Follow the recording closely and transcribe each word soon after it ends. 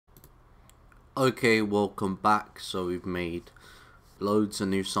Okay, welcome back. So we've made loads of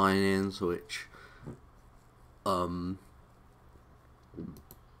new signings, which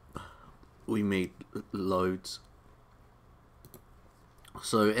we made loads.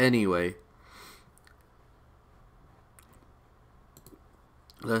 So anyway,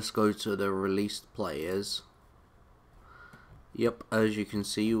 let's go to the released players. Yep, as you can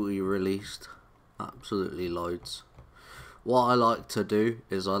see, we released absolutely loads. What I like to do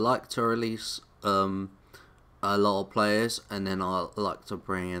is I like to release a lot of players, and then I like to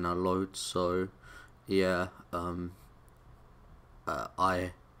bring in a load. So yeah,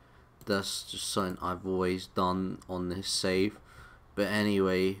 that's just something I've always done on this save. But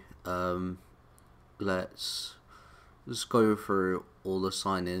anyway, let's go through all the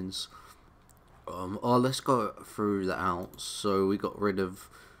sign-ins. Let's go through the outs. So we got rid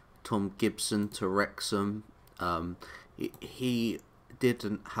of Tom Gibson to Wrexham. He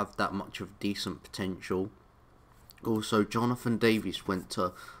didn't have that much of decent potential. Also, Jonathan Davies went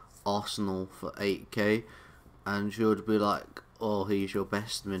to Arsenal for 8k, and you would be like, oh, he's your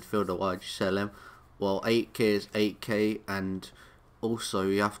best midfielder, why'd you sell him? Well, 8k is 8k, and also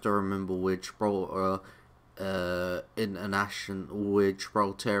you have to remember with Gibraltar international, with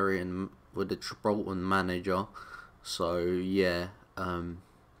Gibraltarian, with the Gibraltar manager. So yeah,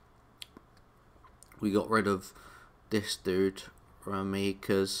 we got rid of this dude Rami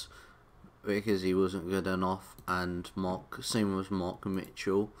because he wasn't good enough, and same with Mark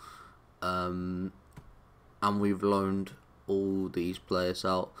Mitchell, and we've loaned all these players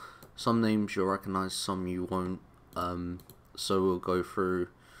out. Some names you'll recognise, some you won't, so we'll go through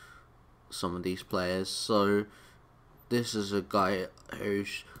some of these players. So this is a guy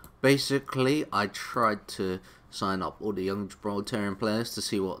who's basically, I tried to sign up all the young Gibraltarian players to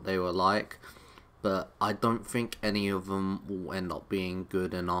see what they were like, but I don't think any of them will end up being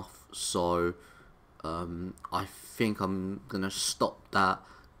good enough. So I think I'm gonna stop that,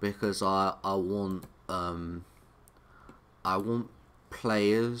 because I want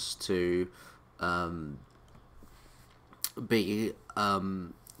players to be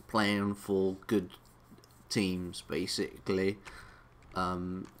playing for good teams, basically.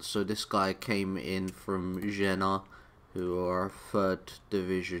 So this guy came in from Jena, who are a 3rd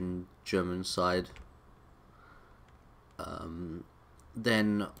division German side.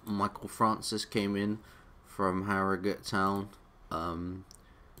 Then Michael Francis came in from Harrogate Town.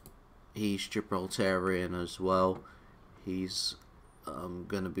 He's Gibraltarian as well. He's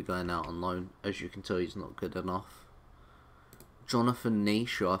going to be going out on loan. As you can tell, he's not good enough. Jonathan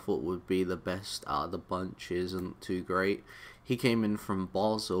Nish, I thought would be the best out of the bunch, isn't too great. He came in from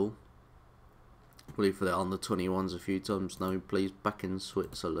Basel. Played for the under-21s a few times now. He plays back in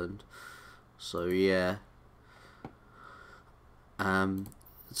Switzerland. So yeah.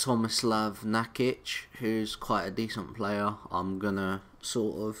 Tomislav Nakic, who's quite a decent player. I'm gonna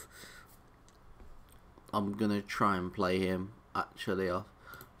try and play him. Actually, I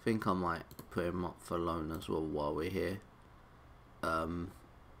think I might put him up for loan as well while we're here.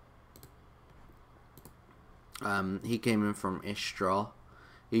 He came in from Istra.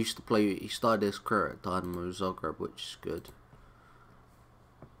 He started his career at Dynamo Zagreb, which is good.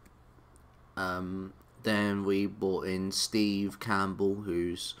 Then we bought in Steve Campbell,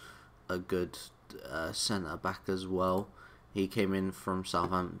 who's a good centre back as well. He came in from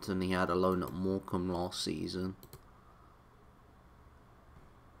Southampton. He had a loan at Morecambe last season.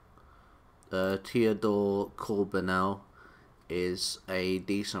 Theodore Corbinel is a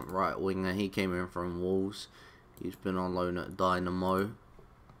decent right winger. He came in from Wolves. He's been on loan at Dynamo.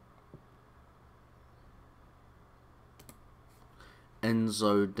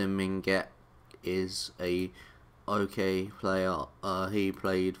 Enzo Dominguez is a okay player. He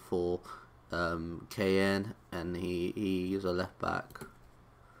played for KN, and he's a left back.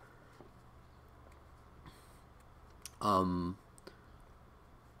 Kamal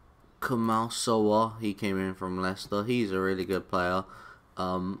Sowa, he came in from Leicester. He's a really good player.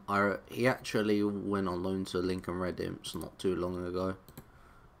 He actually went on loan to Lincoln Red Imps not too long ago.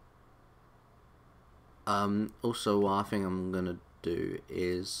 Also, what I think I'm gonna do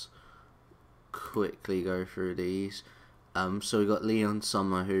is quickly go through these. So we got Leon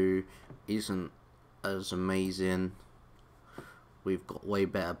Summer, who isn't as amazing. We've got way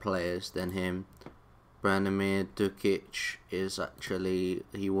better players than him. Branimir Dukic is actually,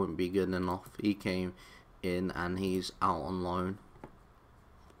 he won't be good enough. He came in and he's out on loan.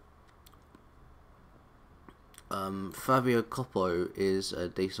 Fabio Coppo is a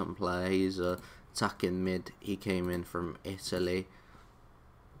decent player. He's a attacking mid. He came in from Italy.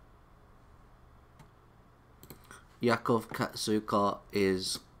 Yakov Katsuka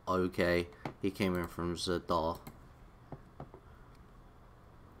is okay. He came in from Zadar.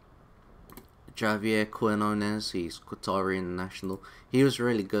 Javier Quinones, he's Qatari international. He was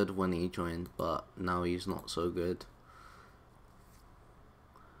really good when he joined, but now he's not so good.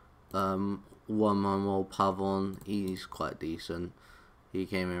 Juan Manuel Pavon, he's quite decent. He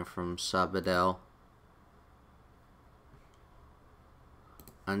came in from Sabadell.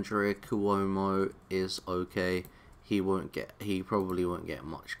 Andrea Cuomo is okay. He probably won't get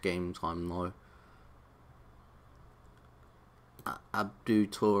much game time though. Abdou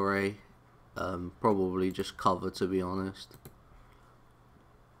Toure, probably just cover, to be honest.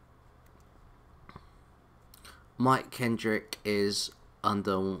 Mike Kendrick is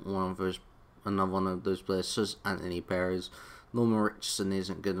under another one of those players. So is Anthony Perez. Norman Richardson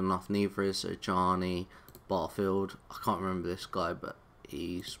isn't good enough. Neither is Johnny Barfield. I can't remember this guy, but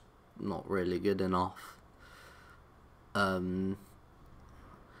he's not really good enough.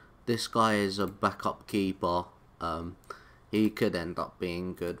 This guy is a backup keeper. He could end up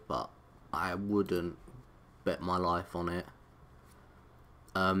being good, but I wouldn't bet my life on it.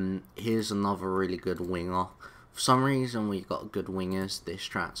 Here's another really good winger. For some reason, we got good wingers this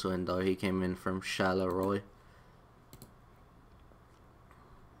transfer window. He came in from Charleroi.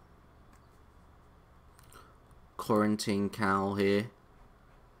 Quarantine Cal here.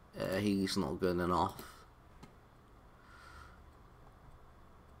 He's not good enough.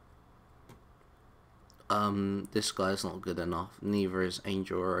 This guy's not good enough. Neither is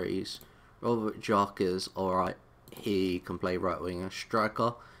Angel Reyes. Robert Jark is alright. He can play right winger.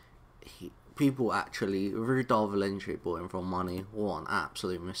 Striker. People actually, Rudolph Valentry bought him for money. What an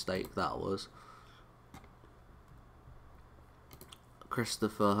absolute mistake that was.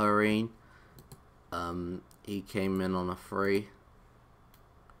 Christopher Harine. He came in on a free.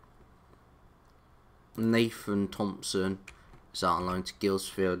 Nathan Thompson is out on loan to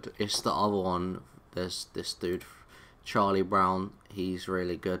Gilsfield. It's the other one. There's this dude, Charlie Brown. He's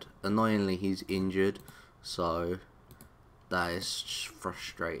really good. Annoyingly, he's injured, so that is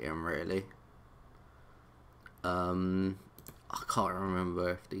frustrating, really. I can't remember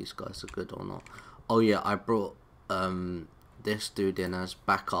if these guys are good or not. Oh yeah, I brought this dude in as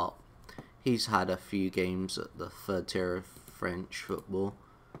backup. He's had a few games at the third tier of French football.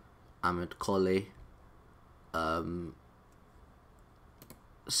 Ahmed Colley.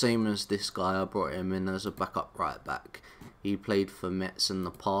 Same as this guy, I brought him in as a backup right back. He played for Metz in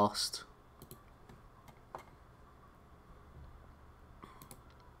the past.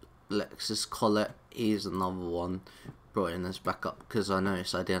 Alexis Collett, he's another one brought in as backup because I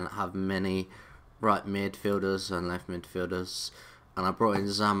noticed I didn't have many right midfielders and left midfielders, and I brought in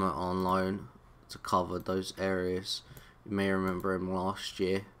Zammit on loan to cover those areas. You may remember him last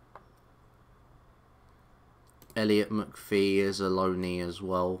year. Elliot McPhee is a loanee as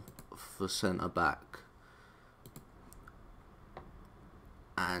well for centre back.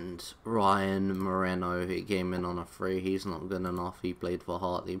 And Ryan Moreno, he came in on a free. He's not good enough. He played for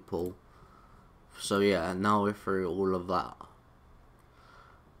Hartlepool. So yeah, now we're through all of that.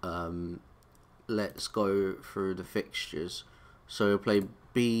 Let's go through the fixtures. So we'll play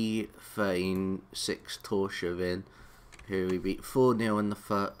B13 6 Torshavin, who we beat 4-0 in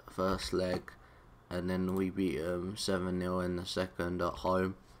the first leg. And then we beat 7-0 in the second at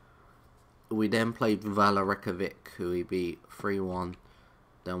home. We then played Vala Reykjavik, who we beat 3-1.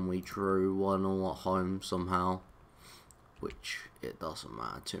 Then we drew 1-1 at home somehow, which it doesn't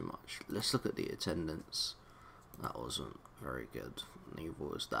matter too much. Let's look at the attendance. That wasn't very good. Neither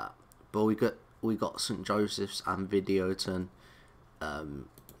was that. But we got St Joseph's and Videoton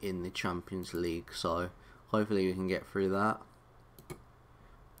in the Champions League, so hopefully we can get through that.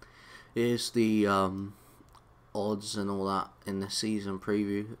 Here's the odds and all that in the season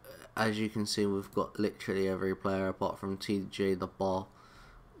preview. As you can see, we've got literally every player apart from TJ the Bar,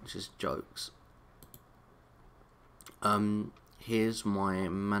 which is jokes. Here's my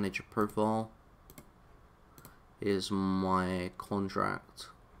manager profile. Here's my contract.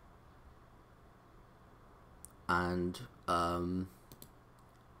 And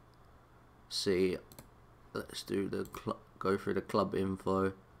see, let's do the go through the club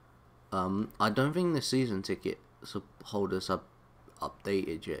info. I don't think the season ticket holders are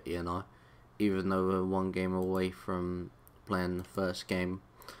updated yet, you know, even though we're one game away from playing the first game.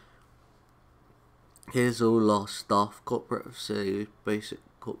 Here's all our stuff: corporate facilities, basic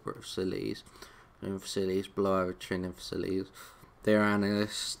corporate facilities, training facilities, below average training facilities, data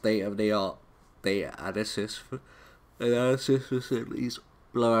analysts, state of the art data analysis facilities,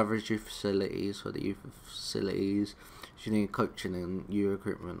 below average youth facilities for the youth facilities. Junior coaching and youth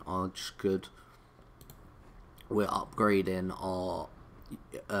recruitment are just good. We're upgrading our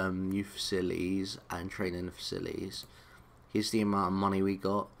youth facilities and training facilities. Here's the amount of money we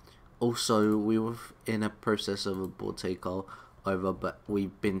got. Also, we were in a process of a board takeover, but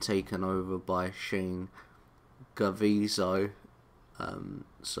we've been taken over by Shane Gavizzo.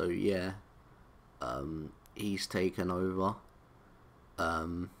 So yeah, he's taken over.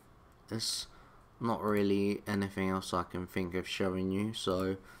 There's not really anything else I can think of showing you.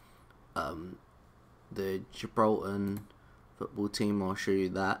 So, the Gibraltar football team, I'll show you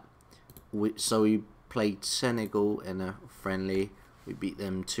that. So we played Senegal in a friendly. We beat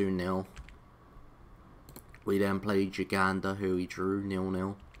them 2-0. We then played Uganda, who we drew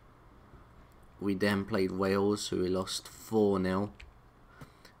 0-0. We then played Wales, who we lost 4-0.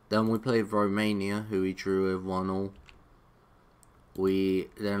 Then we played Romania, who we drew with 1-0. We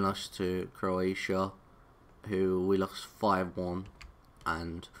then lost to Croatia, who we lost 5-1.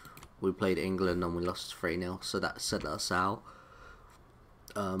 And we played England and we lost 3-0. So that set us out.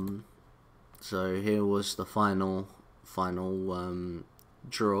 So here was the final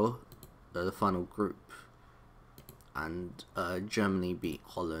draw, the final group, and Germany beat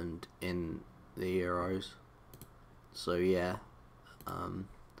Holland in the Euros. So yeah,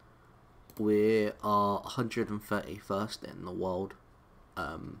 we are 131st in the world.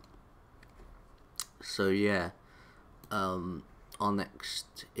 So yeah, our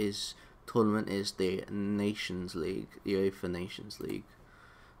next tournament is the Nations League, the UEFA Nations League.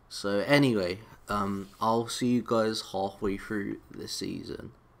 So anyway, I'll see you guys halfway through the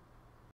season.